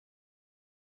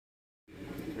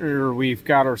Here we've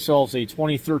got ourselves a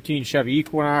 2013 Chevy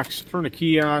Equinox. Turn the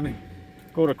key on,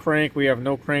 go to crank. We have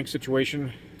no crank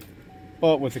situation,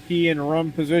 but with the key in the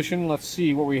run position, let's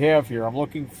see what we have here. I'm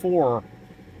looking for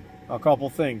a couple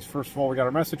things. First of all, we got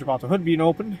a message about the hood being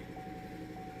opened.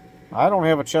 I don't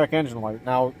have a check engine light.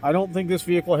 Now, I don't think this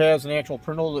vehicle has an actual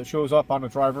printout that shows up on the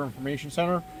driver information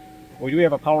center. We do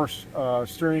have a power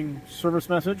steering service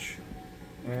message,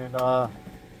 and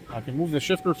I can move the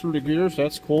shifter through the gears.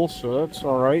 That's cool, so that's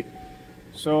all right.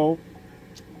 So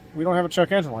we don't have a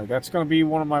check engine light. That's going to be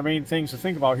one of my main things to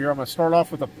think about here. I'm going to start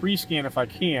off with a pre-scan if I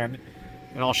can,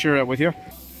 and I'll share that with you.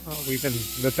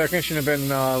 The technician have been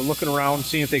looking around,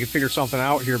 seeing if they could figure something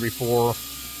out here before.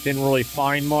 Didn't really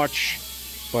find much.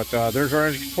 But there's our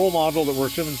engine control module that we're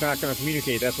assuming is not going to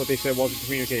communicate. That's what they said wasn't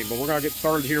communicating. But we're going to get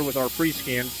started here with our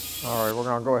pre-scan. All right, we're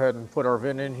going to go ahead and put our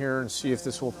VIN in here and see if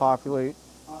this will populate.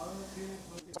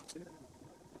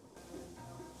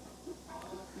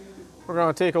 We're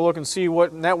going to take a look and see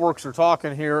what networks are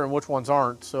talking here and which ones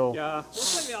aren't. So,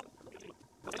 so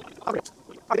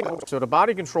the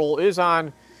body control is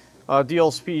on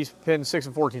DLC pin 6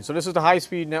 and 14. So this is the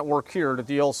high-speed network here, the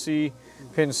DLC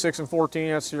pin 6 and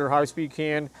 14. That's your high-speed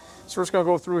CAN. So we're just going to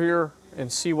go through here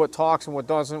and see what talks and what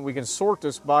doesn't. We can sort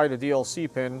this by the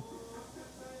DLC pin.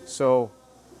 So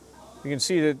you can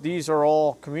see that these are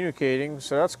all communicating,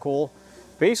 so that's cool.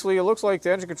 Basically, it looks like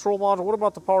the engine control module. What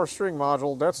about the power steering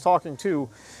module? That's talking too.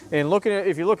 And looking at,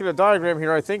 if you look at the diagram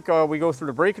here, I think we go through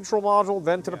the brake control module,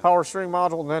 then to the power steering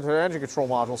module, and then to the engine control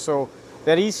module. So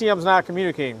that ECM's not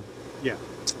communicating. Yeah.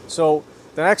 So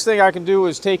the next thing I can do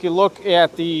is take a look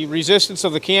at the resistance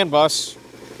of the CANBus.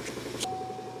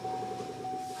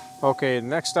 Okay, the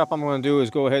next step I'm going to do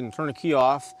is go ahead and turn the key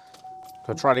off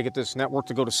to try to get this network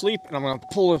to go to sleep. And I'm going to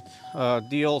pull a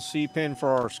DLC pin for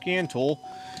our scan tool.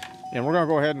 And we're going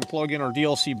to go ahead and plug in our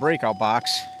DLC breakout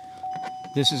box.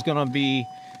 This is going to be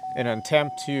an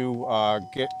attempt to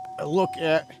get a look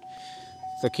at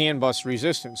the CANBus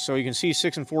resistance. So you can see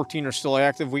 6 and 14 are still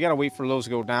active. We got to wait for those to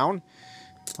go down.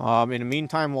 In the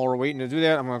meantime, while we're waiting to do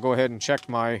that, I'm going to go ahead and check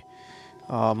my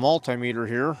multimeter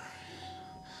here.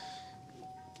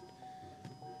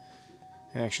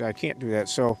 Actually, I can't do that.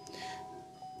 So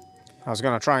I was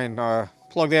going to try and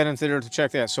plug that into there to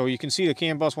check that. So you can see the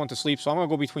CANBus went to sleep. So I'm going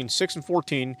to go between 6 and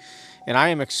 14, and I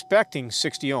am expecting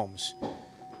 60 ohms.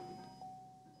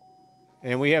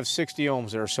 And we have 60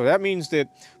 ohms there. So that means that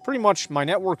pretty much my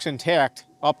network's intact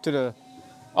up to the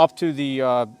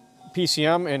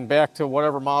PCM and back to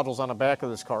whatever module's on the back of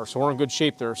this car. So we're in good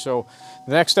shape there. So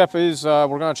the next step is we're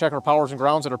going to check our powers and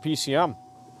grounds at our PCM.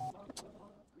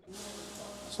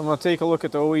 So I'm going to take a look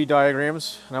at the OE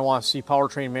diagrams, and I want to see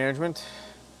powertrain management.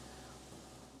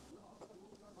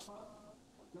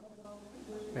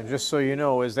 And just so you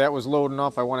know, as that was loading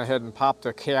up, I went ahead and popped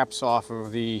the caps off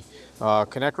of the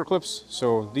connector clips.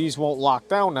 So these won't lock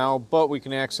down now, but we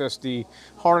can access the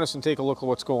harness and take a look at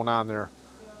what's going on there.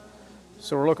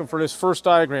 So we're looking for this first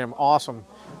diagram. Awesome.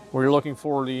 We're looking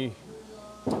for the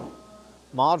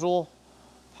module,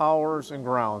 powers, and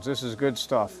grounds. This is good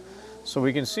stuff. So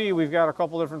we can see we've got a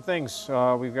couple different things.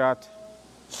 We've got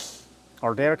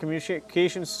our data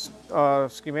communications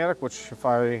schematic, which if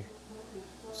I...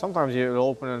 Sometimes it'll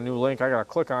open a new link. I got to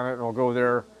click on it and it'll go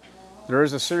there. There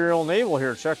is a serial enable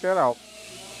here. Check that out.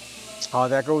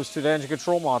 That goes to the engine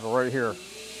control module right here.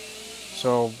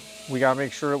 So we got to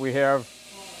make sure that we have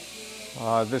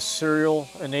this serial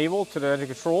enable to the engine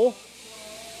control.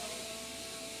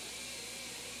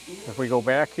 If we go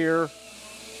back here,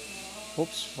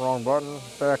 whoops, wrong button,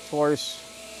 back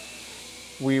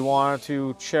twice. We want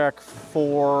to check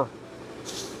for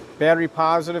battery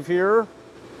positive here.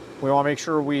 We want to make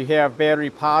sure we have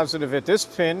battery positive at this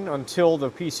pin until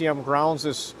the PCM grounds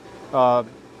this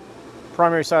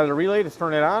primary side of the relay to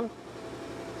turn it on.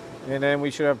 And then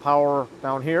we should have power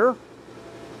down here.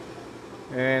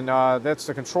 And that's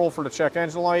the control for the check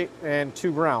engine light and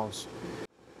 2 grounds.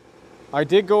 I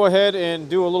did go ahead and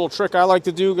do a little trick I like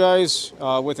to do, guys.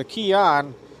 With a key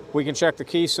on, we can check the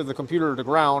case of the computer to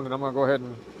ground. And I'm going to go ahead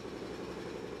and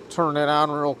turn that on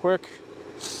real quick.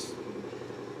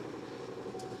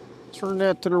 Turn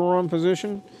that to the run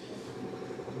position.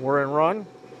 We're in run.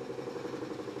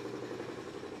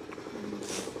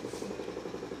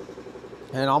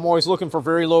 And I'm always looking for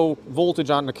very low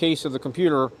voltage on the case of the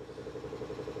computer.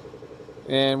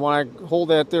 And when I hold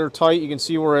that there tight, you can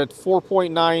see we're at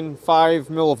 4.95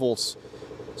 millivolts.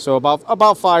 So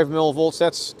about 5 millivolts,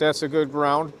 that's a good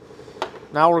ground.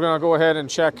 Now we're going to go ahead and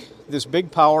check this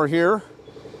big power here.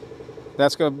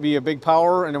 That's going to be a big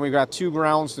power, and then we've got 2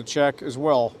 grounds to check as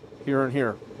well. Here and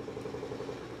here.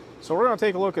 So we're going to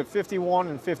take a look at 51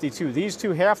 and 52. These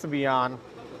two have to be on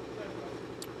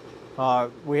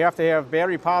We have to have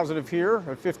battery positive here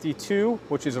at 52,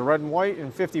 which is a red and white,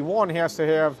 and 51 has to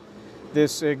have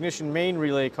this ignition main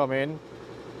relay come in,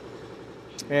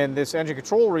 and this engine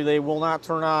control relay will not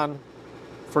turn on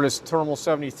for this terminal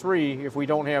 73 if we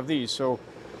don't have these. So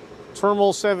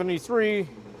terminal 73,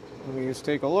 let me just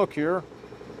take a look here.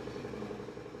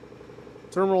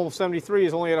 Terminal 73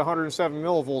 is only at 107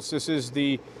 millivolts. This is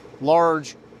the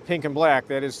large pink and black.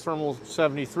 That is terminal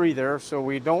 73 there. So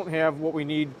we don't have what we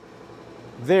need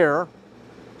there.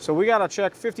 So we got to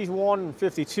check 51 and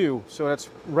 52. So that's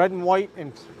red and white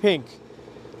and pink.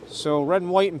 So red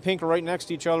and white and pink are right next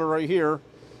to each other right here.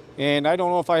 And I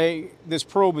don't know if this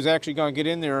probe is actually going to get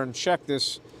in there and check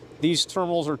this. These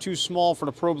terminals are too small for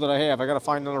the probe that I have. I got to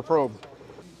find another probe.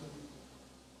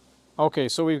 Okay,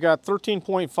 so we've got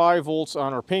 13.5 volts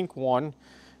on our pink one.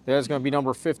 That's going to be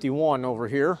number 51 over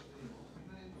here.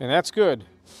 And that's good.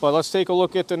 But let's take a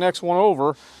look at the next one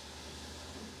over.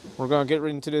 We're going to get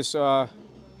into this,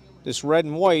 this red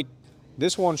and white.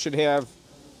 This one should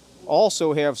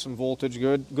also have some voltage,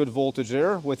 good voltage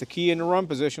there, with the key in the run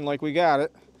position like we got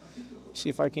it. See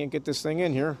if I can't get this thing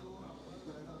in here.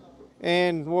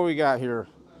 And what we got here?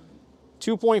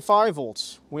 2.5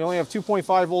 volts. We only have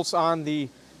 2.5 volts on the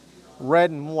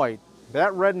red and white.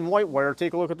 That red and white wire,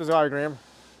 take a look at the diagram,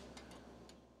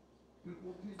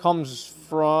 comes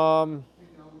from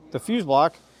the fuse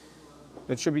block.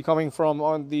 It should be coming from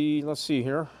on the, let's see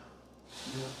here.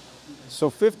 So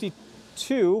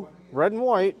 52, red and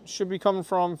white, should be coming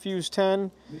from fuse 10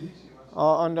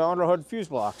 on the underhood fuse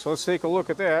block. So let's take a look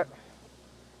at that.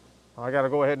 I got to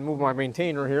go ahead and move my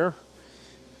maintainer here.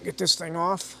 Get this thing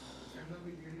off.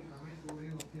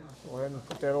 Go ahead and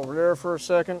put that over there for a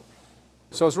second.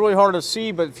 So it's really hard to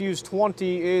see, but fuse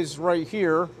 20 is right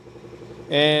here.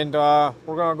 And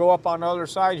we're going to go up on the other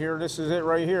side here. This is it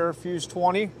right here, fuse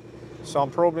 20. So I'm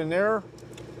probing there.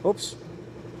 Oops.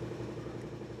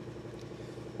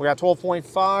 We got 12.5,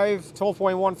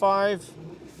 12.15.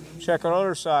 Check on the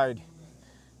other side.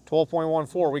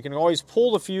 12.14. We can always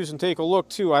pull the fuse and take a look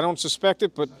too. I don't suspect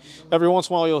it, but every once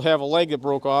in a while you'll have a leg that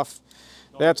broke off.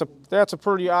 That's a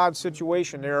pretty odd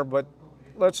situation there, but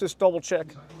let's just double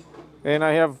check. And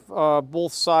I have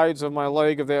both sides of my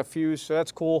leg of that fuse, so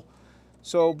that's cool.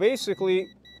 So basically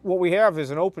what we have is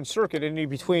an open circuit in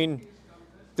between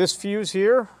this fuse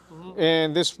here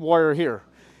and this wire here.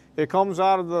 It comes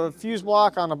out of the fuse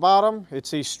block on the bottom.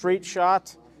 It's a straight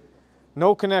shot,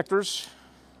 no connectors.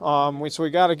 So we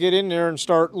got to get in there and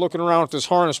start looking around at this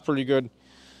harness pretty good.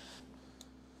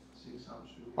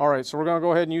 All right, so we're going to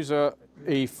go ahead and use a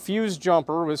fuse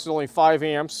jumper. This is only 5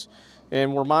 amps,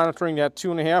 and we're monitoring that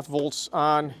 2.5 volts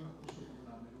on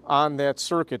that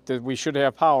circuit that we should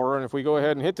have power. And if we go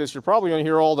ahead and hit this, you're probably going to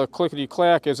hear all the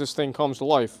clickety-clack as this thing comes to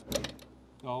life.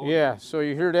 Oh. Yeah, so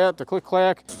you hear that, the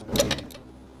click-clack.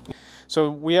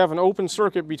 So we have an open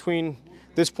circuit between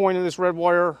this point of this red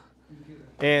wire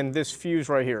and this fuse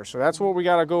right here. So that's what we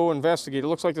got to go investigate. It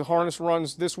looks like the harness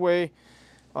runs this way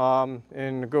and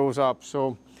it goes up.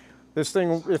 So this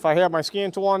thing, if I have my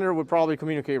scan tool on there, would probably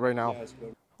communicate right now. Yeah,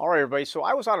 all right, everybody. So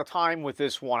I was out of time with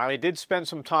this one. I did spend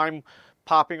some time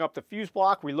popping up the fuse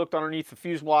block. We looked underneath the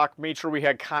fuse block, made sure we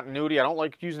had continuity. I don't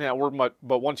like using that word,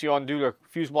 but once you undo the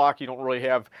fuse block, you don't really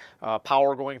have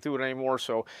power going through it anymore.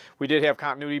 So we did have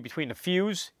continuity between the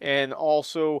fuse and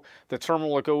also the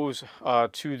terminal that goes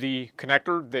to the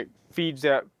connector that feeds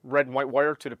that red and white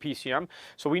wire to the PCM.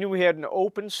 So we knew we had an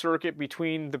open circuit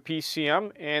between the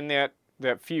PCM and that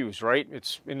fuse, right?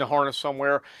 It's in the harness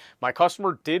somewhere. My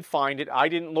customer did find it. I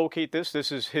didn't locate this.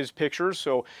 This is his pictures.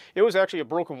 So it was actually a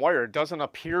broken wire. It doesn't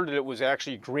appear that it was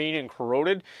actually green and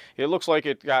corroded. It looks like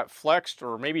it got flexed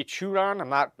or maybe chewed on. I'm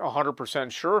not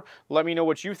 100% sure. Let me know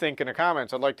what you think in the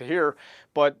comments. I'd like to hear.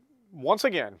 But once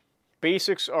again,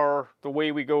 basics are the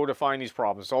way we go to find these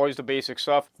problems. It's always the basic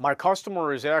stuff. My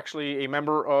customer is actually a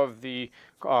member of the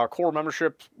core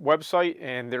membership website,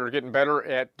 and they're getting better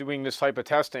at doing this type of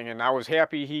testing. And I was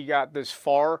happy he got this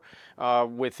far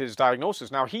with his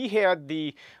diagnosis. Now, he had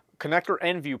the connector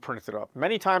end view printed up.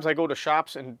 Many times I go to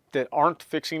shops that aren't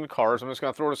fixing the cars. I'm just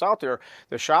going to throw this out there.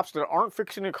 The shops that aren't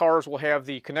fixing the cars will have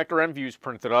the connector end views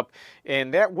printed up,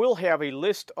 and that will have a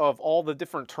list of all the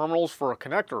different terminals for a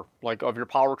connector, like of your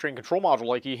powertrain control module,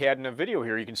 like he had in a video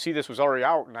here. You can see this was already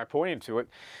out, and I pointed to it.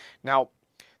 Now,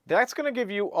 that's going to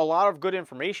give you a lot of good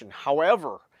information.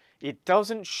 However, it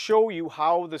doesn't show you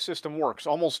how the system works.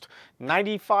 Almost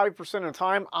 95% of the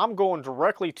time, I'm going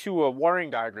directly to a wiring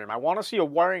diagram. I want to see a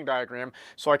wiring diagram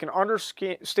so I can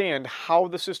understand how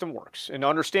the system works. And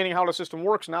understanding how the system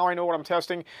works, now I know what I'm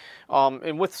testing.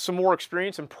 And with some more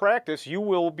experience and practice, you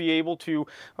will be able to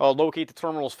locate the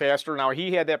terminals faster. Now,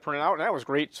 he had that printed out, and that was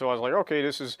great. So I was like, okay,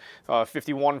 this is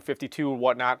 51, 52,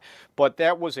 whatnot. But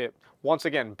that was it. Once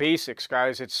again, basics,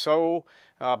 guys. It's so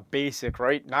basic,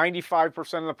 right?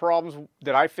 95% of the problems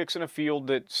that I fix in a field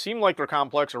that seem like they're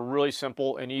complex are really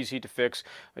simple and easy to fix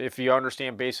if you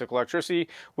understand basic electricity.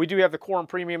 We do have the Core and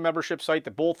Premium membership site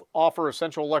that both offer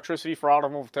essential electricity for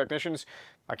automotive technicians.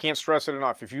 I can't stress it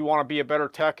enough. If you want to be a better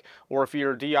tech, or if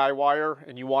you're a DIYer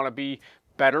and you want to be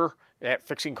better at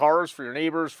fixing cars for your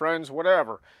neighbors, friends,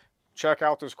 whatever, check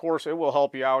out this course. It will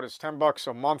help you out. It's $10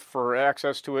 a month for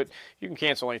access to it. You can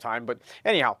cancel anytime. But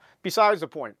anyhow, besides the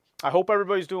point, I hope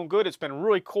everybody's doing good. It's been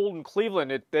really cold in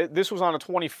Cleveland. This was on the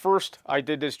 21st. I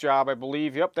did this job, I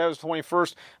believe. Yep, that was the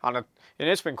 21st. And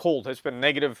it's been cold. It's been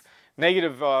negative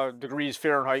degrees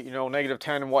Fahrenheit, you know,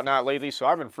 -10 and whatnot lately. So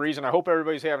I've been freezing. I hope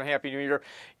everybody's having a happy new year.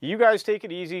 You guys take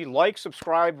it easy. Like,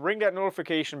 subscribe, ring that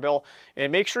notification bell,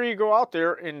 and make sure you go out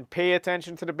there and pay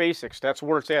attention to the basics. That's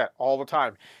where it's at all the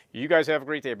time. You guys have a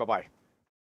great day. Bye-bye.